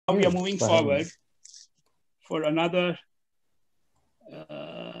we are moving forward for another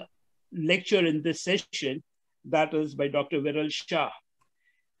lecture in this session, that is by Dr. Viral Shah.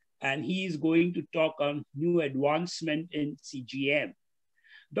 And he is going to talk on new advancement in CGM.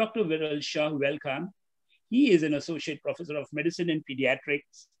 Dr. Viral Shah, welcome. He is an associate professor of medicine and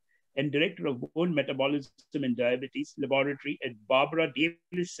pediatrics and director of bone metabolism and diabetes laboratory at Barbara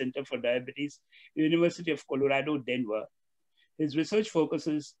Davis Center for Diabetes, University of Colorado, Denver. His research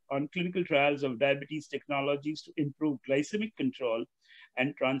focuses on clinical trials of diabetes technologies to improve glycemic control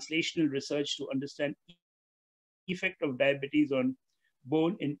and translational research to understand effect of diabetes on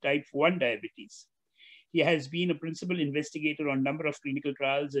bone in type 1 diabetes. He has been a principal investigator on a number of clinical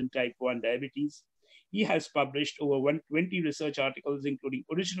trials in type 1 diabetes. He has published over 120 research articles, including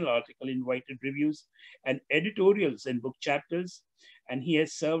original article invited reviews and editorials and book chapters. And he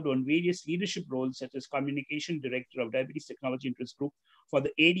has served on various leadership roles, such as Communication Director of Diabetes Technology Interest Group for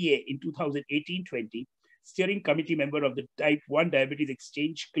the ADA in 2018-20, Steering Committee member of the Type 1 Diabetes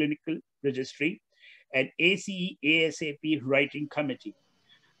Exchange Clinical Registry, and ACE ASAP Writing Committee.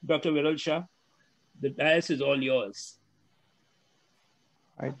 Dr. Viral Shah, the dais is all yours.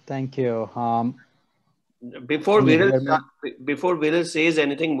 All right, thank you. Before Viral says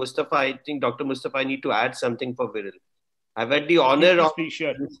anything, Mustafa, I think Dr. Mustafa, I need to add something for Viral. I've had the honor of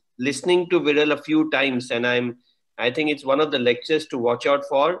listening to Viral a few times, and I think it's one of the lectures to watch out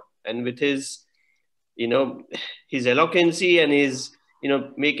for. And with his, his eloquency and his,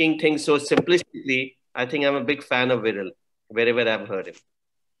 making things so simplistically, I think I'm a big fan of Viral wherever I've heard him.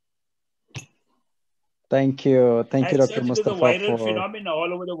 Thank you, Dr. Mustafa. It's a viral phenomenon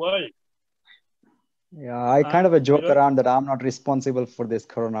all over the world. Yeah, I kind of a joke around that I'm not responsible for this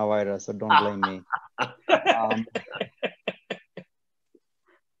coronavirus, so don't blame me.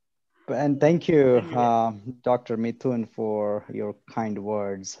 And thank you, Dr. Mithun, for your kind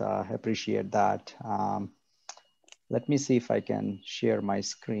words. I appreciate that. Let me see if I can share my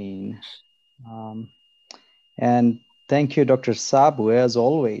screen. And thank you, Dr. Sabu, as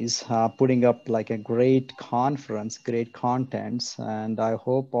always, putting up like a great conference, great contents. And I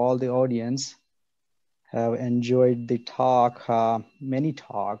hope all the audience have enjoyed the talk, many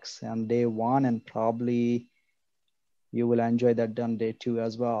talks on day one, and probably you will enjoy that on day two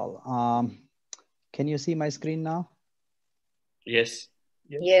as well. Can you see my screen now? Yes.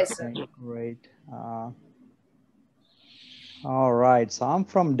 Yes. Okay, great. All right, so I'm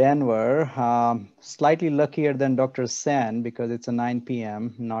from Denver, slightly luckier than Dr. Sen because it's a 9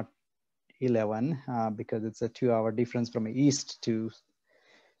 p.m., not 11, because it's a 2-hour difference from East to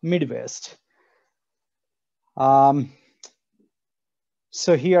Midwest.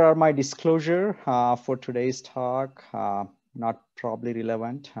 So here are my disclosure for today's talk, not probably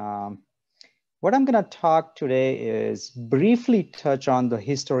relevant. What I'm gonna talk today is briefly touch on the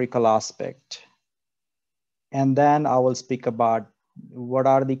historical aspect. And then I will speak about what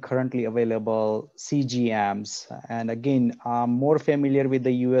are the currently available CGMs. And again, I'm more familiar with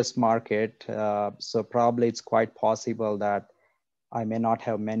the US market. So probably it's quite possible that I may not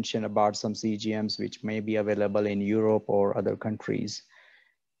have mentioned about some CGMs which may be available in Europe or other countries.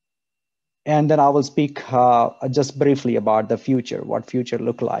 And then I will speak just briefly about the future, what future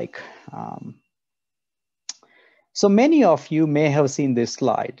look like. So many of you may have seen this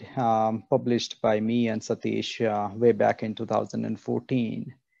slide published by me and Satish way back in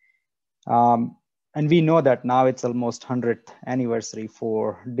 2014. And we know that now it's almost 100th anniversary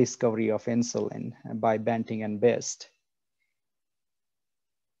for discovery of insulin by Banting and Best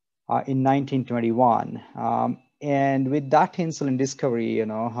in 1921. And with that insulin discovery,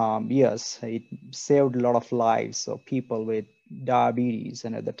 yes, it saved a lot of lives. So people with diabetes,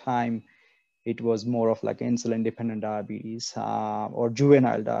 and at the time, it was more of like insulin-dependent diabetes or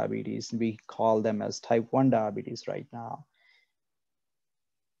juvenile diabetes. We call them as type 1 diabetes right now.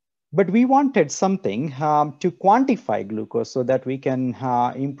 But we wanted something to quantify glucose so that we can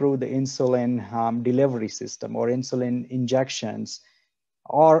improve the insulin delivery system or insulin injections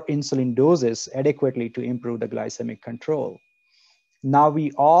or insulin doses adequately to improve the glycemic control. Now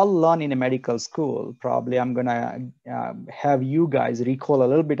we all learn in a medical school. Probably I'm gonna have you guys recall a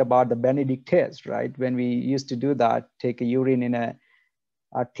little bit about the Benedict test, right? When we used to do that, take a urine in a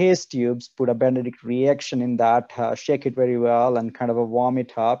test tubes, put a Benedict reaction in that, shake it very well and kind of a warm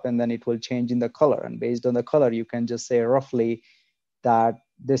it up, and then it will change in the color. And based on the color, you can just say roughly that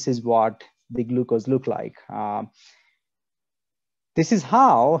this is what the glucose look like. This is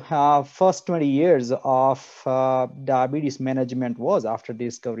how first 20 years of diabetes management was after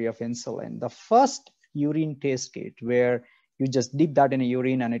discovery of insulin. The first urine test kit where you just dip that in a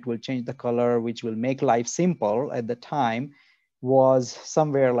urine and it will change the color, which will make life simple at the time, was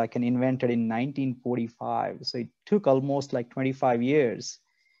somewhere like invented in 1945. So it took almost like 25 years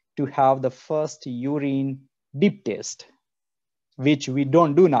to have the first urine dip test, which we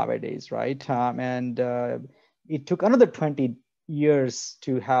don't do nowadays, right? It took another 20 years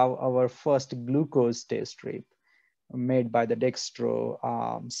to have our first glucose test strip made by the Dextro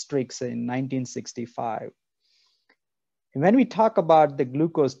Strix in 1965. And when we talk about the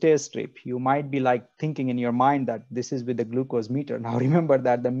glucose test strip, you might be like thinking in your mind that this is with the glucose meter. Now remember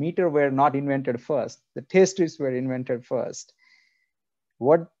that the meter were not invented first. The test strips were invented first.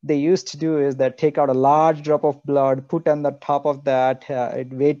 What they used to do is that take out a large drop of blood, put on the top of that,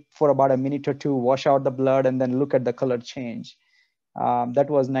 wait for about a minute or two, wash out the blood, and then look at the color change. That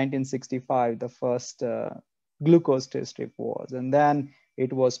was 1965, the first glucose test strip was. And then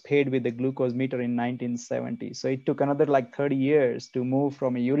it was paired with the glucose meter in 1970. So it took another like 30 years to move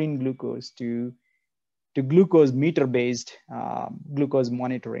from a urine glucose to glucose meter-based glucose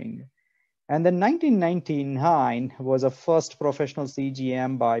monitoring. And then 1999 was a first professional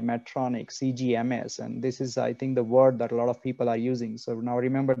CGM by Medtronic, CGMS. And this is, I think, the word that a lot of people are using. So now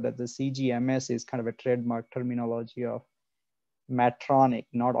remember that the CGMS is kind of a trademark terminology of Medtronic.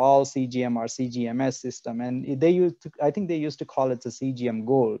 Not all CGM are CGMS system. And they used to, I think they used to call it the CGM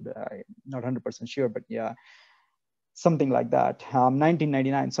Gold. I'm not 100% sure, but yeah, something like that.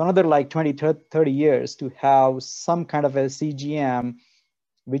 1999. So another like 20, 30 years to have some kind of a CGM,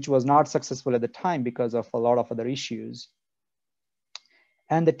 which was not successful at the time because of a lot of other issues.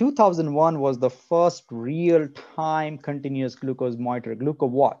 And the 2001 was the first real-time continuous glucose monitor,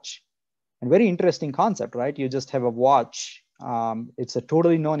 GlucoWatch. And very interesting concept, right? You just have a watch. It's a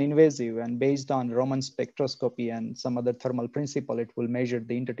totally non-invasive, and based on Raman spectroscopy and some other thermal principle, it will measure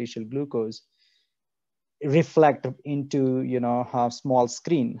the interstitial glucose, reflect into, you know, a small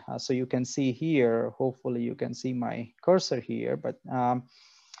screen. So you can see here, hopefully you can see my cursor here, but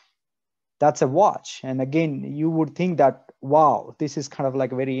that's a watch. And again, you would think that, wow, this is kind of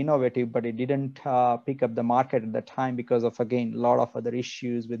like very innovative, but it didn't pick up the market at the time because of, again, a lot of other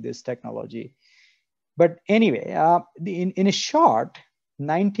issues with this technology. But anyway, in a short,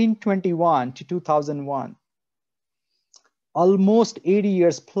 1921 to 2001, almost 80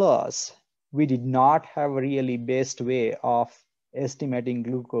 years plus, we did not have a really best way of estimating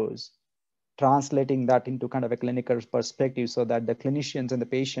glucose, translating that into kind of a clinical perspective so that the clinicians and the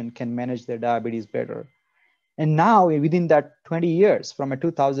patient can manage their diabetes better. And now within that 20 years, from a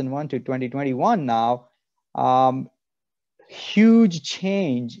 2001 to 2021 now, huge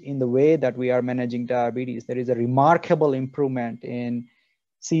change in the way that we are managing diabetes. There is a remarkable improvement in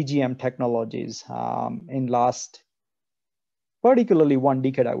CGM technologies in last, particularly one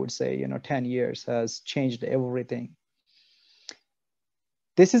decade, I would say, 10 years has changed everything.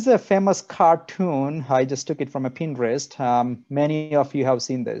 This is a famous cartoon. I just took it from a Pinterest. Many of you have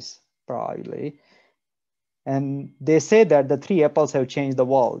seen this probably. And they say that the three apples have changed the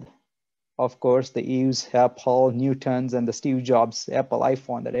world. Of course, the Eve's Apple, Newton's, and the Steve Jobs Apple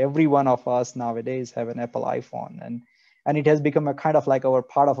iPhone, that every one of us nowadays have an Apple iPhone. And it has become a kind of like our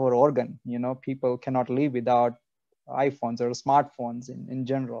part of our organ. People cannot live without iPhones or smartphones in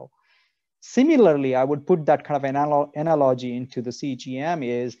general. Similarly, I would put that kind of analogy into the CGM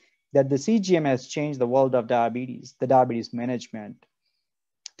is that the CGM has changed the world of diabetes, the diabetes management.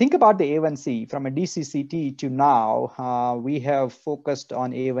 Think about the A1C. From a DCCT to now, we have focused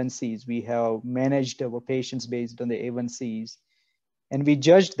on A1Cs. We have managed our patients based on the A1Cs, and we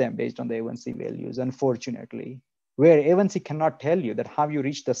judged them based on the A1C values, unfortunately. Where A1C cannot tell you that how you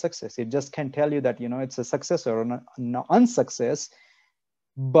reach the success. It just can tell you that, it's a success or an unsuccess,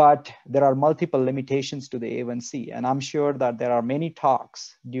 but there are multiple limitations to the A1C. And I'm sure that there are many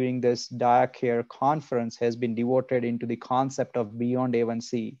talks during this DiaCare conference has been devoted into the concept of beyond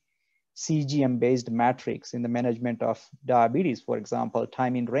A1C, CGM-based metrics in the management of diabetes, for example,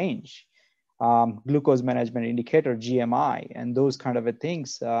 time in range, glucose management indicator, GMI, and those kind of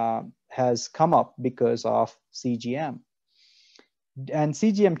things has come up because of CGM. And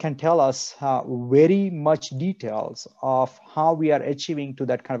CGM can tell us very much details of how we are achieving to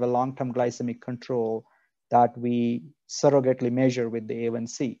that kind of a long-term glycemic control that we surrogately measure with the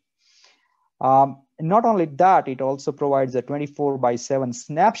A1C. Not only that, it also provides a 24/7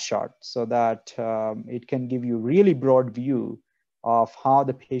 snapshot so that it can give you really broad view of how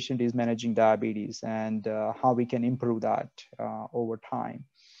the patient is managing diabetes and how we can improve that over time.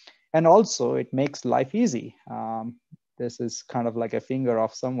 And also it makes life easy. This is kind of like a finger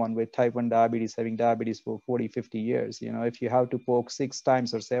of someone with type 1 diabetes, having diabetes for 40, 50 years. If you have to poke 6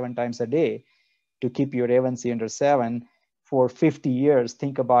 times or 7 times a day to keep your A1C under 7 for 50 years,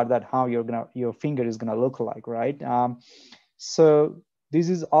 think about that, how your finger is gonna look like, right? So this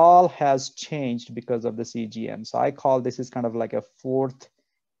is all has changed because of the CGM. So I call this is kind of like a fourth,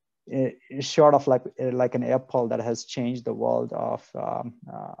 short of like an apple that has changed the world of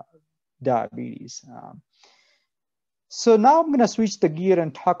diabetes. So now I'm going to switch the gear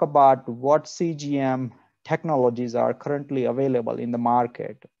and talk about what CGM technologies are currently available in the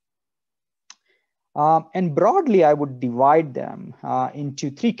market. And broadly, I would divide them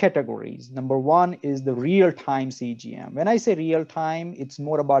into three categories. Number one is the real-time CGM. When I say real-time, it's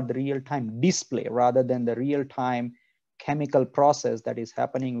more about the real-time display rather than the real-time chemical process that is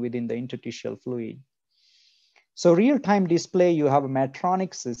happening within the interstitial fluid. So real-time display, you have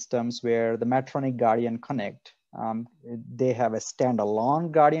Medtronic systems where the Medtronic Guardian Connect, they have a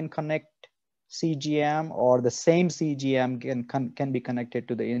standalone Guardian Connect CGM, or the same CGM can be connected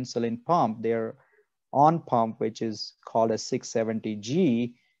to the insulin pump. They're on pump, which is called a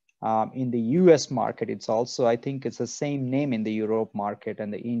 670G. In the US market, it's also, I think it's the same name in the Europe market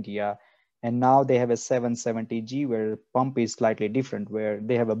and the India. And now they have a 770G where the pump is slightly different, where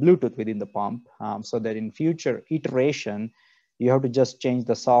they have a Bluetooth within the pump, so that in future iteration, you have to just change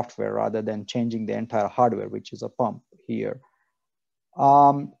the software rather than changing the entire hardware, which is a pump here.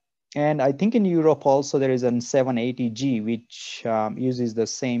 And I think in Europe also there is a 780G, which uses the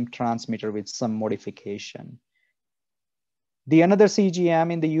same transmitter with some modification. The another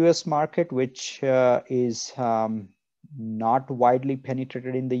CGM in the US market, which is not widely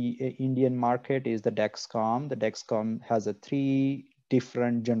penetrated in the Indian market, is the Dexcom. The Dexcom has a 3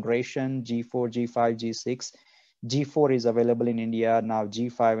 different generation, G4, G5, G6. G4 is available in India. Now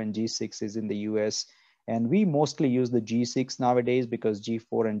G5 and G6 is in the US. And we mostly use the G6 nowadays because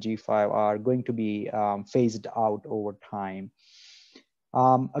G4 and G5 are going to be phased out over time.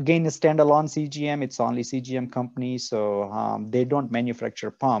 Again, a standalone CGM, it's only CGM company, so they don't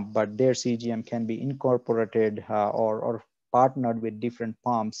manufacture pump, but their CGM can be incorporated or partnered with different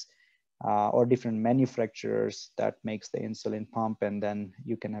pumps or different manufacturers that makes the insulin pump, and then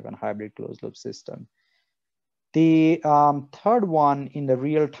you can have a hybrid closed loop system. The third one in the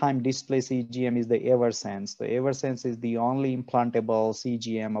real-time display CGM is the Eversense. The Eversense is the only implantable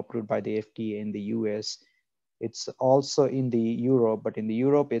CGM approved by the FDA in the US. It's also in the Europe, but in the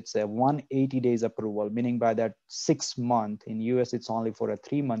Europe, it's a 180 days approval, meaning by that 6 months. In US, it's only for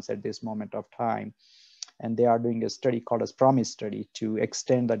 3 months at this moment of time. And they are doing a study called as PROMISE study to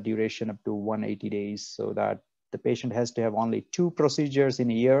extend the duration up to 180 days so that the patient has to have only 2 procedures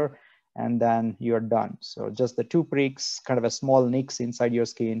in a year, and then you're done. So just the 2 pricks, kind of a small nicks inside your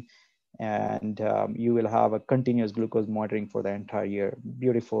skin, and you will have a continuous glucose monitoring for the entire year.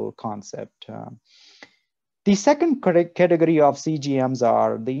 Beautiful concept. The second category of CGMs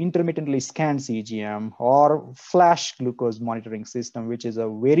are the intermittently scanned CGM or flash glucose monitoring system, which is a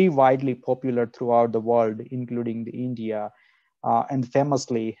very widely popular throughout the world, including the India. And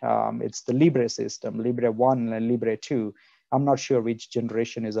famously, it's the Libre system, Libre 1 and Libre 2. I'm not sure which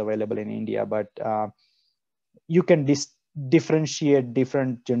generation is available in India, but you can differentiate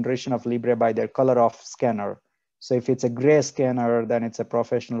different generation of Libre by their color of scanner. So if it's a gray scanner, then it's a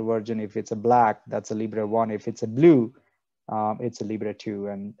professional version. If it's a black, that's a Libre 1. If it's a blue, it's a Libre 2.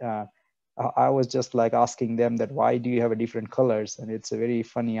 And I was just like asking them that, why do you have a different colors? And it's a very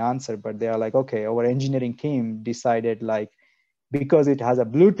funny answer, but they are like, okay, our engineering team decided like, because it has a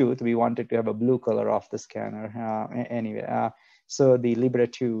Bluetooth, we wanted to have a blue color of the scanner. Anyway, so the Libre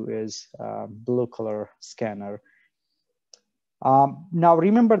 2 is blue color scanner. Now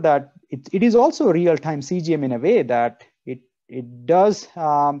remember that it is also a real-time CGM in a way that it does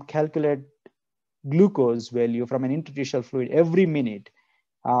calculate glucose value from an interstitial fluid every minute,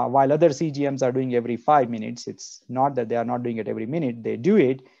 while other CGMs are doing every 5 minutes. It's not that they are not doing it every minute, they do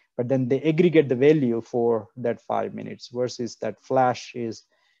it, but then they aggregate the value for that 5 minutes versus that flash is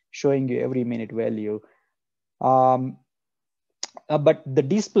showing you every minute value. But the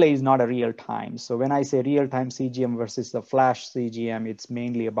display is not a real time. So when I say real time CGM versus the flash CGM, it's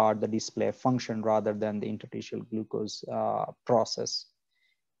mainly about the display function rather than the interstitial glucose process.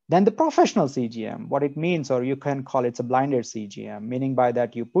 Then the professional CGM, what it means, or you can call it a blinded CGM, meaning by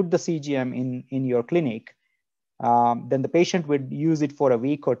that you put the CGM in your clinic, then the patient would use it for a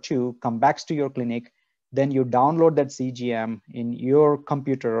week or 2, come back to your clinic, then you download that CGM in your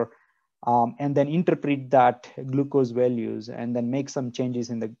computer, and then interpret that glucose values and then make some changes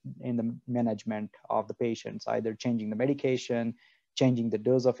in the management of the patients, either changing the medication, changing the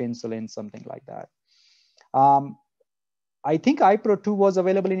dose of insulin, something like that. I think iPro 2 was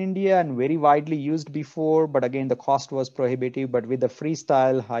available in India and very widely used before, but again, the cost was prohibitive. But with the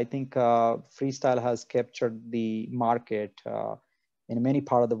Freestyle, I think Freestyle has captured the market in many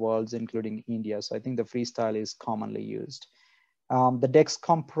parts of the world, including India. So I think the Freestyle is commonly used. The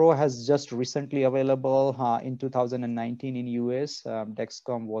Dexcom Pro has just recently available in 2019 in US.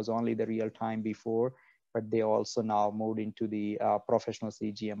 Dexcom was only the real time before, but they also now moved into the professional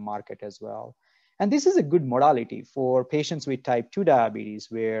CGM market as well. And this is a good modality for patients with type 2 diabetes,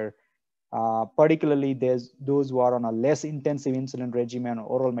 where particularly there's those who are on a less intensive insulin regimen or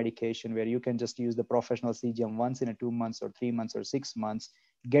oral medication, where you can just use the professional CGM once in a 2 months or 3 months or 6 months,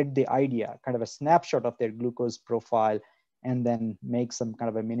 get the idea, kind of a snapshot of their glucose profile, and then make some kind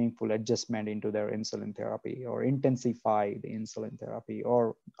of a meaningful adjustment into their insulin therapy or intensify the insulin therapy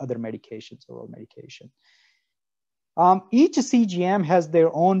or other medications, oral medication. Each CGM has their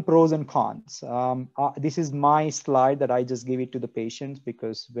own pros and cons. This is my slide that I just give it to the patients,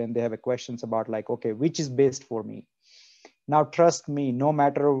 because when they have questions about like, okay, which is best for me? Now, trust me, no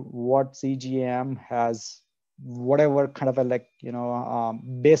matter what CGM has, whatever kind of a like,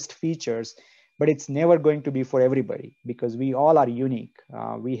 best features, but it's never going to be for everybody, because we all are unique.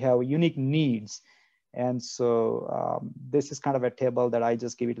 We have unique needs. And so this is kind of a table that I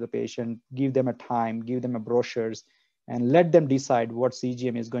just give it to the patient, give them a time, give them a brochures, and let them decide what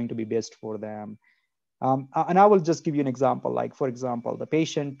CGM is going to be best for them. And I will just give you an example. Like, for example, the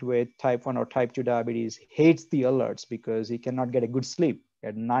patient with type 1 or type 2 diabetes hates the alerts because he cannot get a good sleep.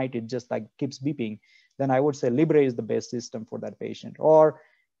 At night, it just like keeps beeping. Then I would say Libre is the best system for that patient. Or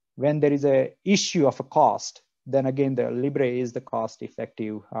when there is a issue of a cost, then again, the Libre is the cost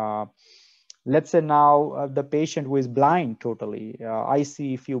effective. Let's say now the patient who is blind totally. I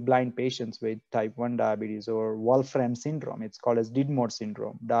see a few blind patients with type 1 diabetes or Wolfram syndrome. It's called as Didmore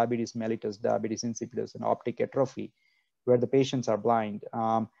syndrome, diabetes mellitus, diabetes insipidus, and optic atrophy, where the patients are blind.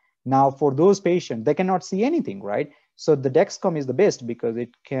 Now for those patients, they cannot see anything, right? So the Dexcom is the best because it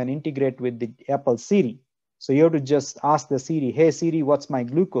can integrate with the Apple Siri. So you have to just ask the Siri, hey Siri, what's my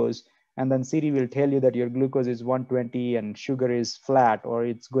glucose? And then Siri will tell you that your glucose is 120 and sugar is flat, or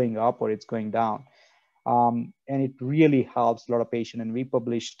it's going up or it's going down. And it really helps a lot of patients. And we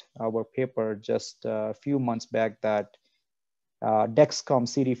published our paper just a few months back that Dexcom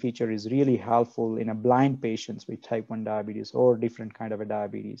Siri feature is really helpful in a blind patients with type 1 diabetes or different kind of a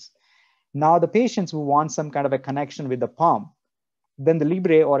diabetes. Now the patients who want some kind of a connection with the pump, then the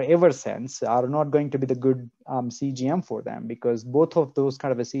Libre or Eversense are not going to be the good CGM for them, because both of those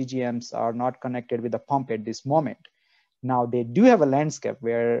kind of a CGMs are not connected with the pump at this moment. Now they do have a landscape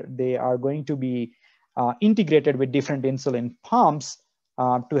where they are going to be integrated with different insulin pumps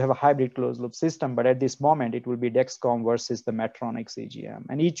to have a hybrid closed loop system. But at this moment, it will be Dexcom versus the Medtronic CGM.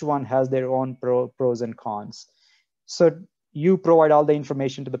 And each one has their own pros and cons. So you provide all the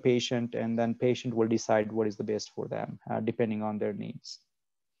information to the patient, and then patient will decide what is the best for them, depending on their needs.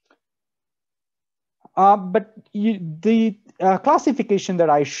 But the classification that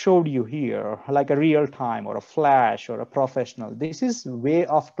I showed you here, like a real time or a flash or a professional, this is way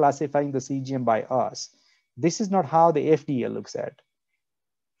of classifying the CGM by us. This is not how the FDA looks at.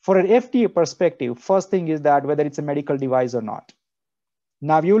 For an FDA perspective, first thing is that whether it's a medical device or not.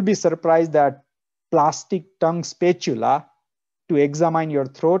 Now you will be surprised that plastic tongue spatula to examine your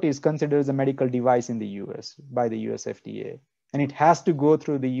throat is considered as a medical device in the US by the US FDA, and it has to go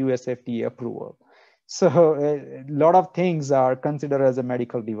through the US FDA approval. So a lot of things are considered as a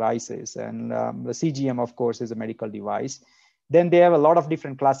medical devices, and the CGM, of course, is a medical device. Then they have a lot of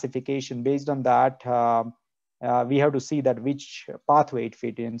different classification. Based on that, we have to see that which pathway it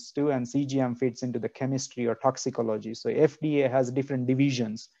fits into, and CGM fits into the chemistry or toxicology. So FDA has different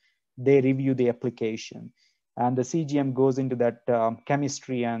divisions. They review the application. And the CGM goes into that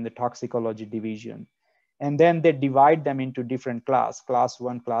chemistry and the toxicology division. And then they divide them into different class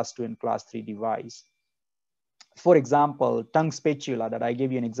 1, class 2, and class 3 device. For example, tongue spatula that I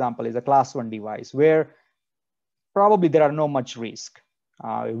gave you an example is a class 1 device where probably there are no much risk,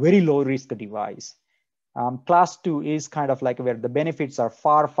 very low risk device. Class 2 is kind of like where the benefits are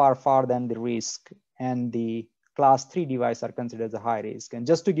far, far, far than the risk, and the class 3 device are considered as a high risk. And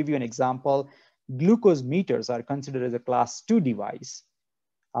just to give you an example, glucose meters are considered as a class 2 device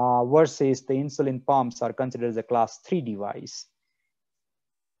versus the insulin pumps are considered as a class 3 device.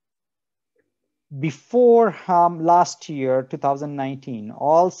 Before last year, 2019,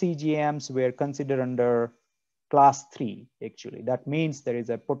 all CGMs were considered under class 3, actually. That means there is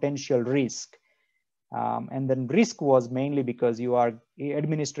a potential risk. And then risk was mainly because you are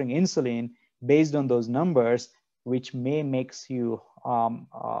administering insulin based on those numbers, which may makes you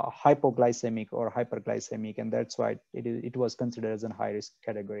hypoglycemic or hyperglycemic, and that's why it was considered as a high risk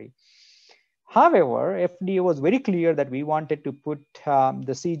category. However, FDA was very clear that we wanted to put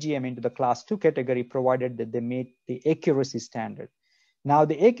the CGM into the class 2 category, provided that they meet the accuracy standard. Now,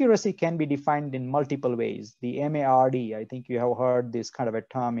 the accuracy can be defined in multiple ways. The MARD, I think you have heard this kind of a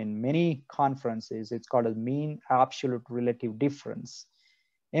term in many conferences. It's called a mean absolute relative difference.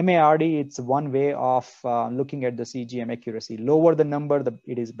 MARD, it's one way of looking at the CGM accuracy. Lower the number,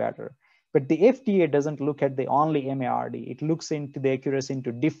 it is better. But the FDA doesn't look at the only MARD. It looks into the accuracy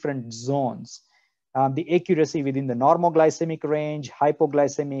into different zones. The accuracy within the normal glycemic range,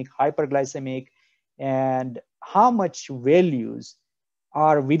 hypoglycemic, hyperglycemic, and how much values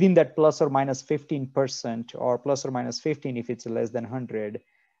are within that plus or minus 15% or plus or minus 15 if it's less than 100.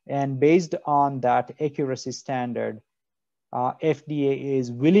 And based on that accuracy standard, FDA is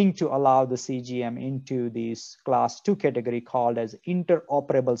willing to allow the CGM into this class 2 category called as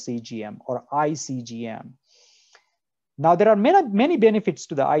interoperable CGM or iCGM. Now, there are many benefits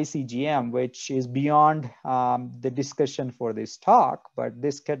to the iCGM, which is beyond the discussion for this talk, but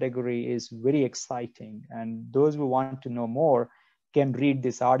this category is very exciting. And those who want to know more can read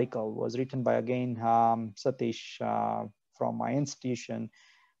this article. It was written by, again, Satish from my institution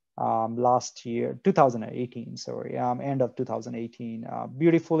last year, 2018, sorry, end of 2018.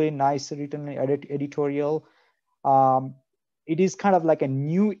 Beautifully nice written editorial. It is kind of like a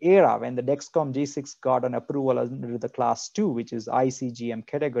new era when the Dexcom G6 got an approval under the class 2, which is iCGM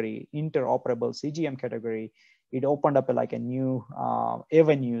category, interoperable CGM category. It opened up like a new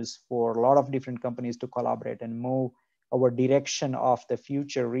avenues for a lot of different companies to collaborate and move our direction of the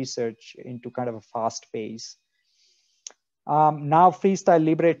future research into kind of a fast pace. Now Freestyle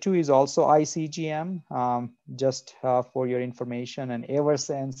Libre 2 is also iCGM, just for your information, and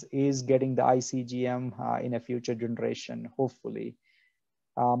Eversense is getting the iCGM in a future generation, hopefully.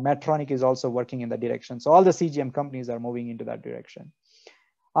 Medtronic is also working in that direction. So all the CGM companies are moving into that direction.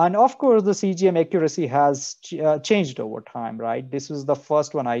 And of course, the CGM accuracy has changed over time, right? This was the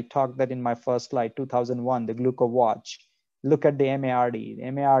first one I talked that in my first slide, 2001, the Gluco Watch. Look at the MARD. The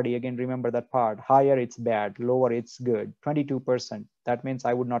MARD, again, remember that part. Higher, it's bad. Lower, it's good. 22%. That means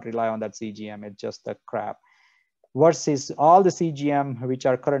I would not rely on that CGM. It's just the crap. Versus all the CGM which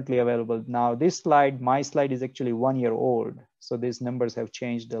are currently available. Now, this slide, my slide is actually 1 year old. So these numbers have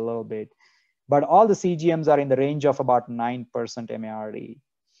changed a little bit. But all the CGMs are in the range of about 9% MARD.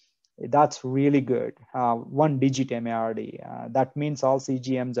 That's really good. 1 digit MARD. That means all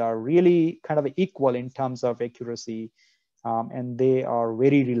CGMs are really kind of equal in terms of accuracy. And they are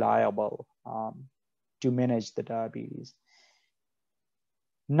very reliable to manage the diabetes.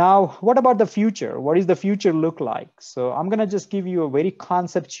 Now, what about the future? What does the future look like? So I'm gonna just give you a very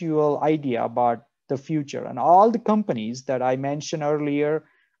conceptual idea about the future. And all the companies that I mentioned earlier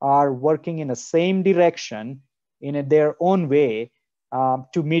are working in the same direction in their own way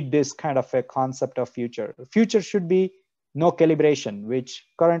to meet this kind of a concept of future. The future should be no calibration, which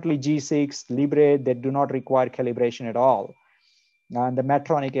currently G6, Libre, they do not require calibration at all. And the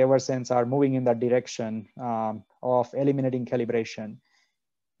Medtronic, Eversense are moving in that direction of eliminating calibration.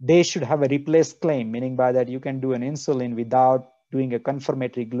 They should have a replace claim, meaning by that you can do an insulin without doing a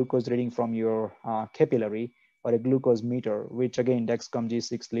confirmatory glucose reading from your capillary or a glucose meter, which again, Dexcom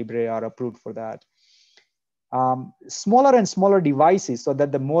G6, Libre are approved for that. Smaller and smaller devices so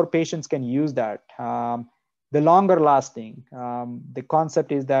that the more patients can use that. The longer lasting, the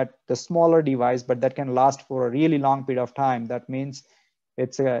concept is that the smaller device, but that can last for a really long period of time. That means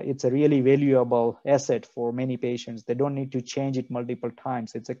it's a really valuable asset for many patients. They don't need to change it multiple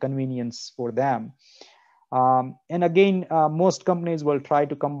times. It's a convenience for them. And again, most companies will try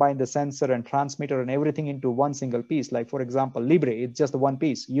to combine the sensor and transmitter and everything into one single piece. Like for example, Libre, it's just one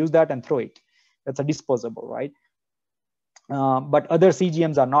piece. Use that and throw it. That's a disposable, right? But other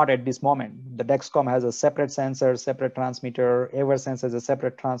CGMs are not at this moment. The Dexcom has a separate sensor, separate transmitter. Eversense has a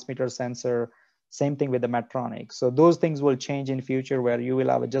separate transmitter sensor. Same thing with the Medtronic. So those things will change in future where you will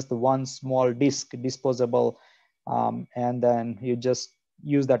have just one small disc disposable, and then you just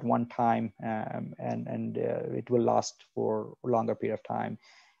use that one time, and it will last for a longer period of time.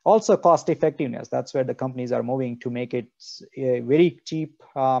 Also cost effectiveness. That's where the companies are moving to make it very cheap,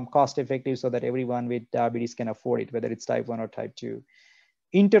 cost effective so that everyone with diabetes can afford it, whether it's type 1 or type 2.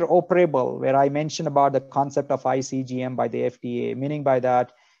 Interoperable, where I mentioned about the concept of iCGM by the FDA, meaning by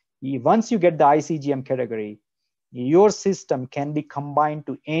that, once you get the iCGM category, your system can be combined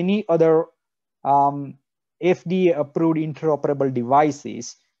to any other FDA approved interoperable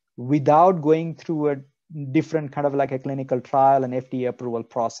devices without going through a different kind of like a clinical trial and FDA approval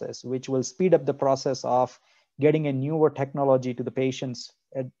process, which will speed up the process of getting a newer technology to the patients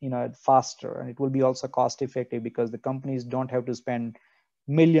faster. And it will be also cost effective because the companies don't have to spend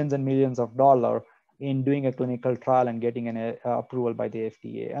millions and millions of dollars in doing a clinical trial and getting an approval by the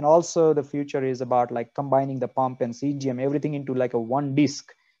FDA. And also the future is about like combining the pump and CGM, everything into like a one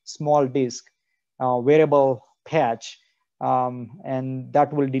disc, small disc, wearable patch. And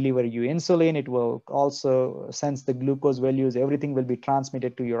that will deliver you insulin. It will also sense the glucose values. Everything will be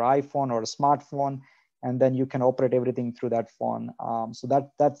transmitted to your iPhone or a smartphone, and then you can operate everything through that phone. So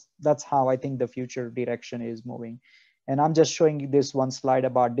that's how I think the future direction is moving. And I'm just showing you this one slide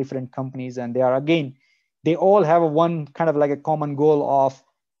about different companies, and they all have one kind of like a common goal of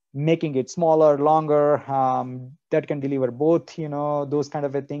making it smaller, longer, that can deliver both, those kind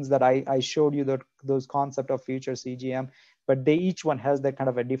of things that I showed you, those concept of future CGM, but each one has that kind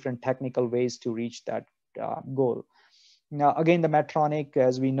of a different technical ways to reach that goal. Now, again, the Medtronic,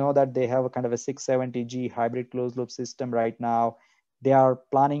 as we know that they have a kind of a 670G hybrid closed loop system right now. They are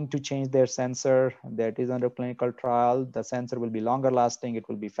planning to change their sensor that is under clinical trial. The sensor will be longer lasting. It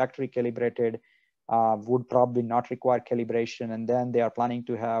will be factory calibrated, would probably not require calibration. And then they are planning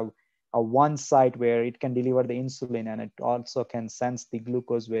to have a one site where it can deliver the insulin and it also can sense the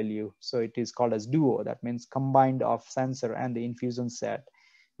glucose value. So it is called as duo. That means combined of sensor and the infusion set.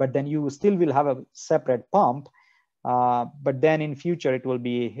 But then you still will have a separate pump. But then in future, it will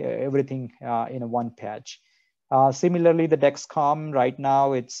be everything in a one patch. Similarly, the Dexcom right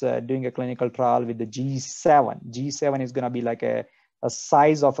now, it's doing a clinical trial with the G7. G7 is going to be like a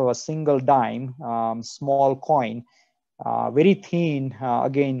size of a single dime, small coin, very thin.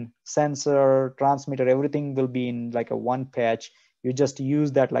 Again, sensor, transmitter, everything will be in like a one patch. You just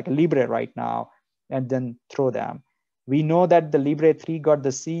use that like a Libre right now and then throw them. We know that the Libre 3 got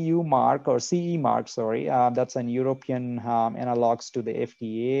the CE mark, sorry. That's an European analogs to the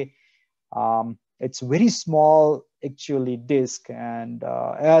FDA. It's very small, actually, disc, and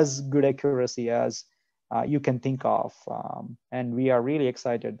as good accuracy as you can think of. And we are really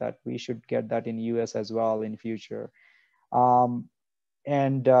excited that we should get that in US as well in future. And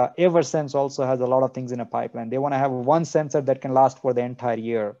Eversense also has a lot of things in a pipeline. They want to have one sensor that can last for the entire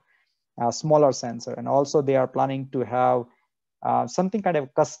year, a smaller sensor. And also they are planning to have something kind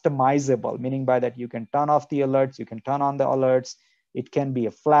of customizable, meaning by that you can turn off the alerts, you can turn on the alerts. It can be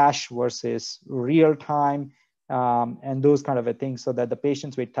a flash versus real time, and those kind of a thing, so that the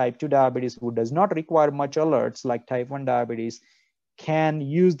patients with type 2 diabetes who does not require much alerts like type 1 diabetes can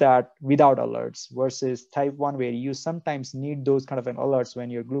use that without alerts, versus type 1 where you sometimes need those kind of an alerts when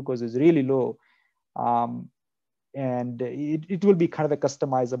your glucose is really low. And it will be kind of a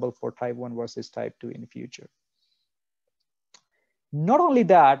customizable for type 1 versus type 2 in the future. Not only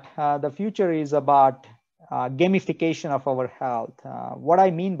that, the future is about gamification of our health. What I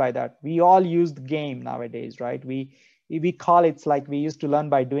mean by that, we all use the game nowadays, right? We call it like we used to learn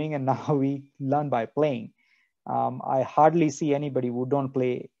by doing, and now we learn by playing. I hardly see anybody who don't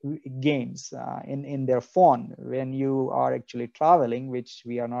play games in their phone when you are actually traveling, which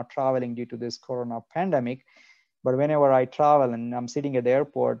we are not traveling due to this corona pandemic. But whenever I travel and I'm sitting at the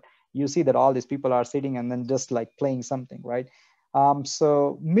airport, you see that all these people are sitting and then just like playing something, right?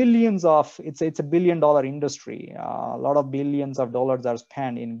 So millions of, it's a $1 billion industry. A lot of billions of dollars are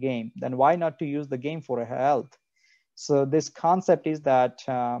spent in game. Then why not to use the game for health? So this concept is that,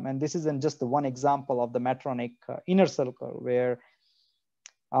 and this isn't just the one example of the Medtronic inner circle, where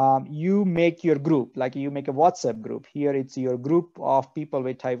you make your group, like you make a WhatsApp group. Here it's your group of people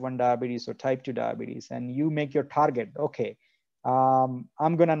with type 1 diabetes or type 2 diabetes, and you make your target. Okay,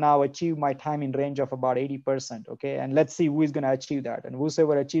 I'm gonna now achieve my time in range of about 80%. Okay, and let's see who is gonna achieve that, and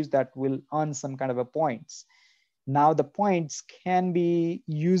whosoever achieves that will earn some kind of a points. Now the points can be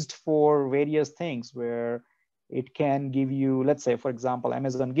used for various things, where it can give you, let's say, for example,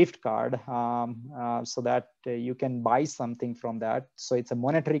 Amazon gift card, so that you can buy something from that. So it's a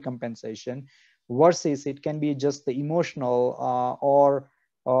monetary compensation, versus it can be just the emotional or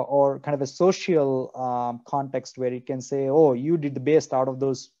kind of a social context, where it can say, oh, you did the best out of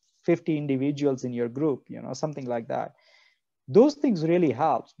those 50 individuals in your group, something like that. Those things really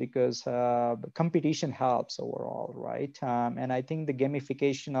helps, because competition helps overall, right? And I think the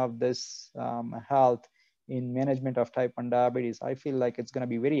gamification of this health in management of type 1 diabetes, I feel like it's going to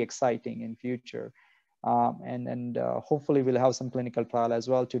be very exciting in future. And hopefully we'll have some clinical trial as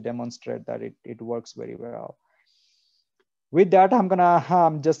well to demonstrate that it works very well. With that, I'm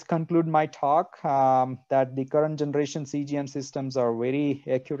gonna just conclude my talk, that the current generation CGM systems are very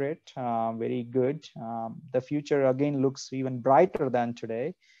accurate, very good. The future again looks even brighter than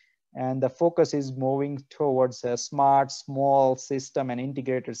today. And the focus is moving towards a smart, small system and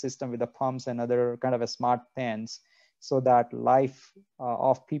integrated system with the pumps and other kind of a smart pens, so that life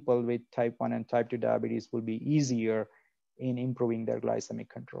of people with type 1 and type 2 diabetes will be easier in improving their glycemic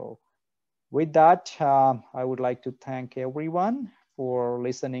control. With that, I would like to thank everyone for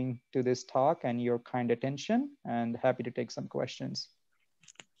listening to this talk and your kind attention, and happy to take some questions.